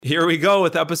Here we go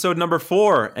with episode number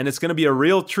 4, and it's going to be a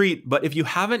real treat. But if you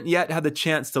haven't yet had the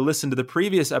chance to listen to the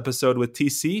previous episode with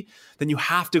TC, then you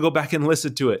have to go back and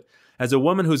listen to it. As a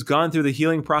woman who's gone through the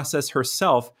healing process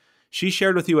herself, she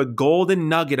shared with you a golden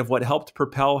nugget of what helped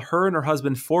propel her and her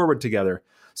husband forward together.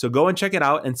 So go and check it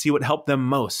out and see what helped them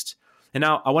most. And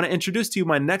now I want to introduce to you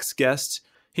my next guest.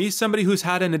 He's somebody who's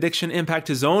had an addiction impact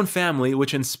his own family,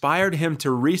 which inspired him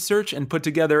to research and put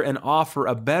together and offer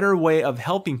a better way of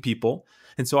helping people.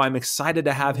 And so I'm excited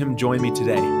to have him join me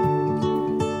today.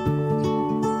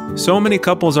 So many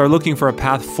couples are looking for a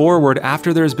path forward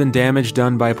after there's been damage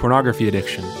done by pornography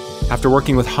addiction. After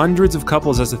working with hundreds of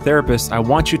couples as a therapist, I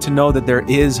want you to know that there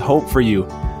is hope for you.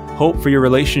 Hope for your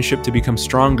relationship to become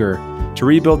stronger, to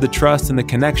rebuild the trust and the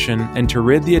connection, and to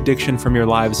rid the addiction from your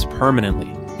lives permanently.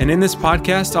 And in this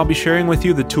podcast, I'll be sharing with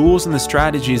you the tools and the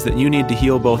strategies that you need to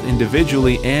heal both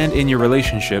individually and in your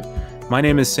relationship. My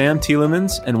name is Sam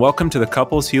Tielemans, and welcome to the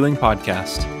Couples Healing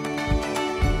Podcast.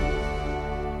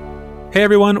 Hey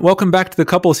everyone, welcome back to the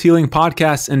Couples Healing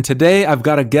Podcast, and today I've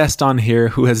got a guest on here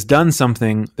who has done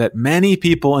something that many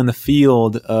people in the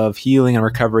field of healing and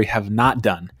recovery have not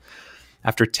done.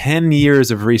 After 10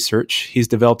 years of research, he's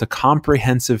developed a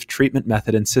comprehensive treatment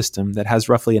method and system that has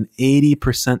roughly an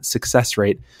 80% success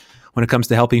rate when it comes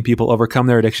to helping people overcome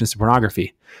their addictions to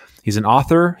pornography. He's an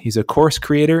author, he's a course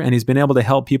creator, and he's been able to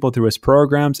help people through his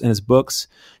programs and his books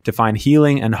to find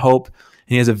healing and hope. And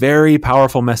he has a very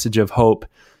powerful message of hope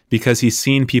because he's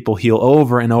seen people heal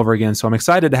over and over again. So I'm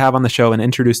excited to have on the show and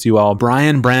introduce to you all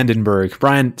Brian Brandenburg.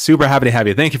 Brian, super happy to have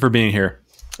you. Thank you for being here.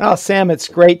 Oh, Sam, it's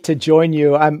great to join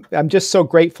you. I'm just so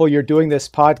grateful you're doing this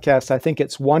podcast. I think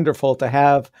it's wonderful to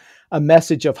have a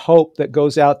message of hope that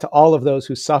goes out to all of those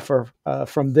who suffer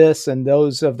from this and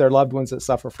those of their loved ones that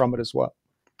suffer from it as well.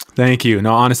 Thank you.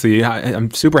 No, honestly,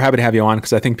 I'm super happy to have you on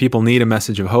because I think people need a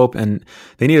message of hope and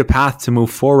they need a path to move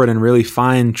forward and really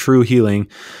find true healing.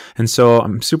 And so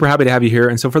I'm super happy to have you here.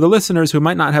 And so for the listeners who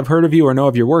might not have heard of you or know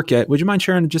of your work yet, would you mind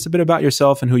sharing just a bit about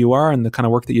yourself and who you are and the kind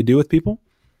of work that you do with people?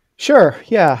 Sure.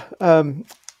 Yeah.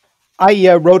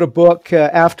 I wrote a book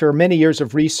after many years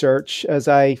of research as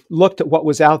I looked at what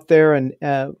was out there, and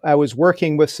I was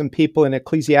working with some people in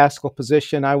ecclesiastical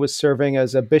position. I was serving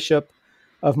as a bishop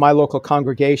of my local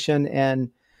congregation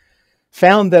and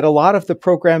found that a lot of the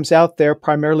programs out there,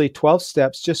 primarily 12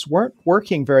 steps, just weren't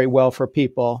working very well for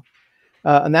people.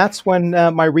 And that's when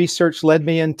my research led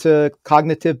me into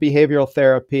cognitive behavioral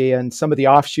therapy and some of the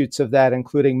offshoots of that,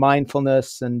 including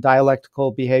mindfulness and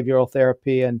dialectical behavioral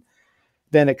therapy and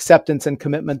then acceptance and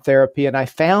commitment therapy. And I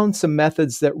found some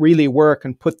methods that really work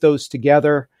and put those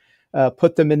together,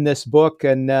 put them in this book,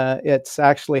 and it's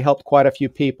actually helped quite a few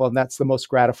people. And that's the most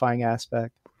gratifying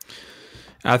aspect.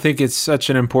 I think it's such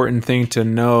an important thing to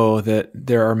know that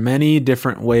there are many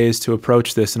different ways to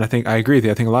approach this. And I think I agree with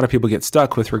you. I think a lot of people get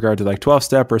stuck with regard to like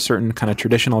 12-step or certain kind of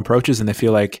traditional approaches. And they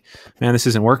feel like, man, this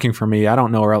isn't working for me. I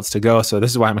don't know where else to go. So this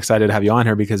is why I'm excited to have you on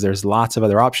here because there's lots of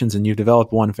other options and you've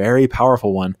developed one very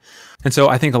powerful one. And so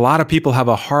I think a lot of people have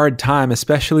a hard time,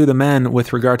 especially the men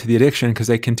with regard to the addiction, because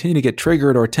they continue to get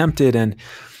triggered or tempted. And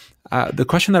the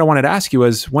question that I wanted to ask you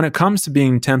is, when it comes to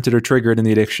being tempted or triggered in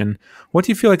the addiction, what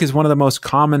do you feel like is one of the most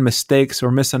common mistakes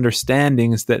or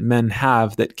misunderstandings that men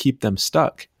have that keep them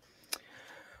stuck?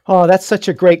 Oh, that's such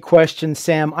a great question,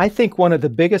 Sam. I think one of the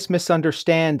biggest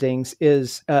misunderstandings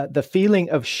is the feeling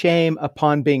of shame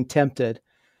upon being tempted.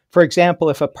 For example,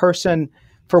 if a person,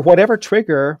 for whatever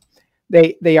trigger,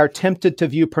 they are tempted to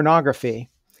view pornography,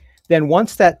 then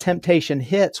once that temptation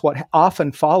hits, what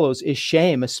often follows is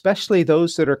shame, especially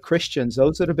those that are Christians,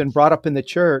 those that have been brought up in the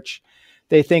church.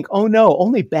 They think, oh no,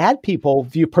 only bad people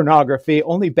view pornography.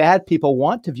 Only bad people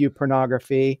want to view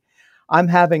pornography. I'm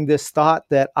having this thought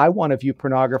that I want to view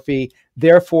pornography,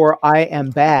 therefore I am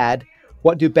bad.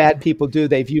 What do bad people do?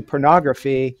 They view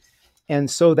pornography. And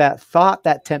so that thought,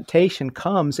 that temptation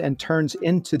comes and turns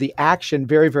into the action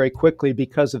very, very quickly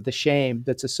because of the shame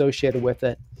that's associated with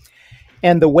it.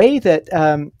 And the way that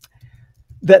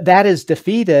that is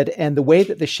defeated and the way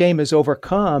that the shame is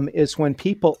overcome is when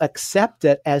people accept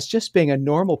it as just being a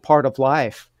normal part of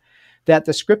life. That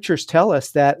the scriptures tell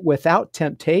us that without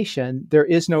temptation, there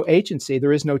is no agency,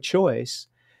 there is no choice.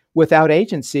 Without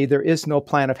agency, there is no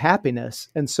plan of happiness.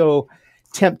 And so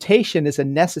temptation is a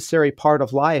necessary part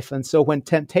of life. And so when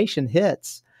temptation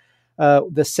hits,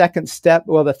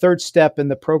 the third step in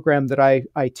the program that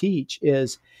I teach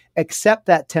is accept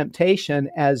that temptation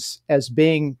as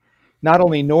being not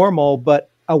only normal, but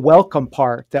a welcome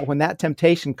part, that when that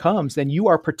temptation comes, then you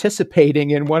are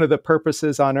participating in one of the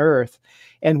purposes on earth.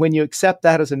 And when you accept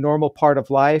that as a normal part of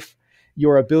life,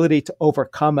 your ability to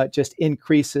overcome it just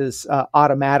increases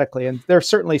automatically. And there are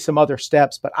certainly some other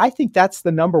steps, but I think that's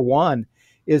the number one,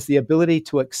 is the ability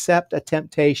to accept a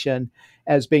temptation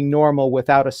as being normal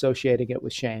without associating it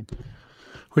with shame.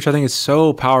 Which I think is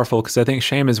so powerful, because I think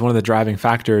shame is one of the driving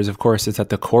factors. Of course, it's at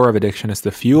the core of addiction. It's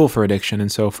the fuel for addiction. And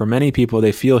so for many people,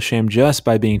 they feel shame just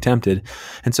by being tempted.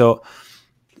 And so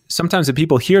sometimes when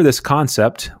people hear this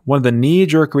concept, one of the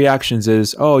knee-jerk reactions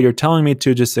is, oh, you're telling me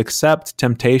to just accept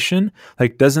temptation?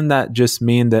 Like, doesn't that just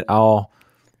mean that I'll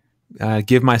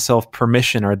give myself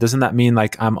permission? Or doesn't that mean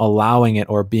like I'm allowing it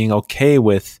or being okay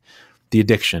with the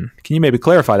addiction? Can you maybe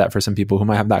clarify that for some people who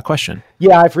might have that question?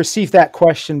 Yeah, I've received that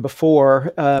question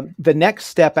before. The next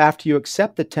step after you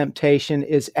accept the temptation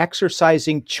is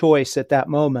exercising choice at that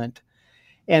moment.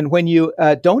 And when you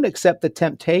don't accept the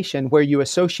temptation, where you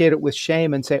associate it with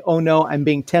shame and say, oh no, I'm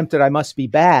being tempted, I must be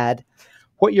bad,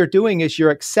 what you're doing is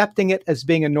you're accepting it as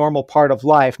being a normal part of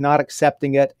life, not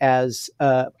accepting it as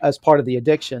part of the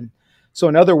addiction. So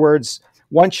in other words,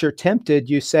 once you're tempted,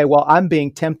 you say, well, I'm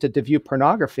being tempted to view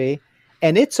pornography,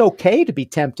 and it's okay to be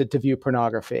tempted to view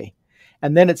pornography.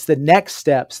 And then it's the next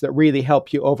steps that really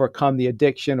help you overcome the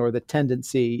addiction or the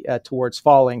tendency towards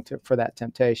falling for that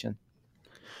temptation.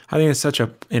 I think it's such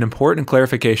an important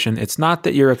clarification. It's not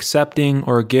that you're accepting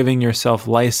or giving yourself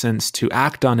license to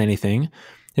act on anything.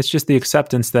 It's just the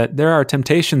acceptance that there are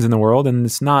temptations in the world, and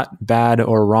it's not bad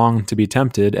or wrong to be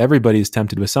tempted. Everybody's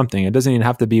tempted with something. It doesn't even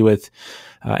have to be with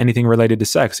anything related to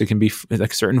sex. It can be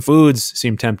like certain foods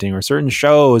seem tempting, or certain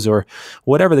shows, or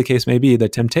whatever the case may be. The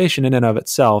temptation in and of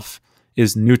itself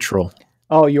is neutral.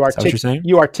 Oh, Is that what you're saying?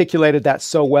 You articulated that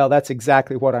so well. That's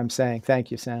exactly what I'm saying.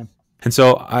 Thank you, Sam. And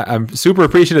so I'm super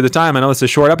appreciative of the time. I know it's a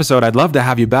short episode. I'd love to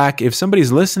have you back. If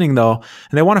somebody's listening, though,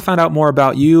 and they want to find out more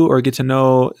about you or get to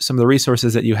know some of the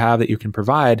resources that you have that you can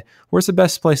provide, where's the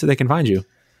best place that they can find you?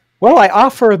 Well, I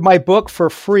offer my book for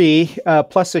free,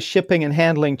 plus a shipping and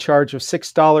handling charge of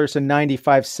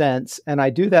 $6.95. And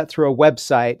I do that through a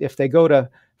website. If they go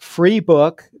to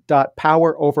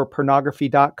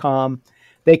freebook.poweroverpornography.com,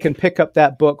 they can pick up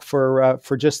that book for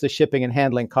just the shipping and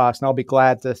handling cost, and I'll be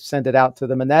glad to send it out to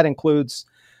them. And that includes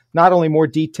not only more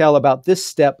detail about this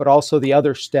step, but also the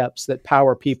other steps that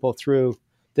power people through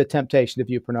the temptation to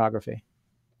view pornography.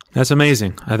 That's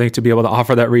amazing. I think to be able to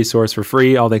offer that resource for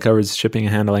free, all they cover is shipping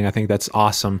and handling. I think that's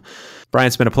awesome. Brian,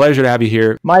 it's been a pleasure to have you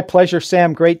here. My pleasure,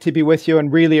 Sam. Great to be with you,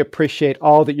 and really appreciate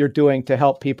all that you're doing to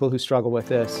help people who struggle with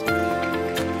this.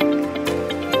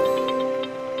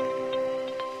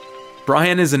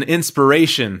 Brian is an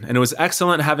inspiration, and it was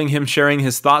excellent having him sharing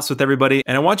his thoughts with everybody.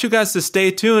 And I want you guys to stay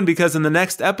tuned, because in the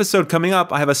next episode coming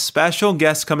up, I have a special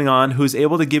guest coming on who's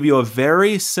able to give you a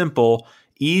very simple,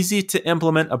 easy to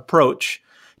implement approach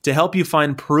to help you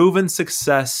find proven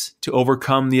success to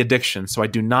overcome the addiction. So I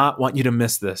do not want you to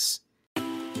miss this.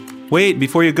 Wait,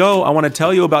 before you go, I want to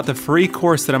tell you about the free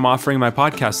course that I'm offering my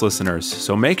podcast listeners.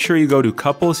 So make sure you go to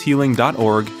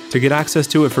coupleshealing.org to get access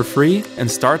to it for free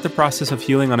and start the process of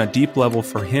healing on a deep level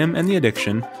for him and the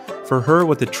addiction, for her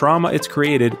with the trauma it's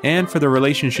created, and for the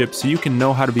relationship, so you can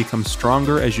know how to become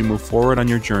stronger as you move forward on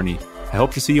your journey. I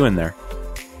hope to see you in there.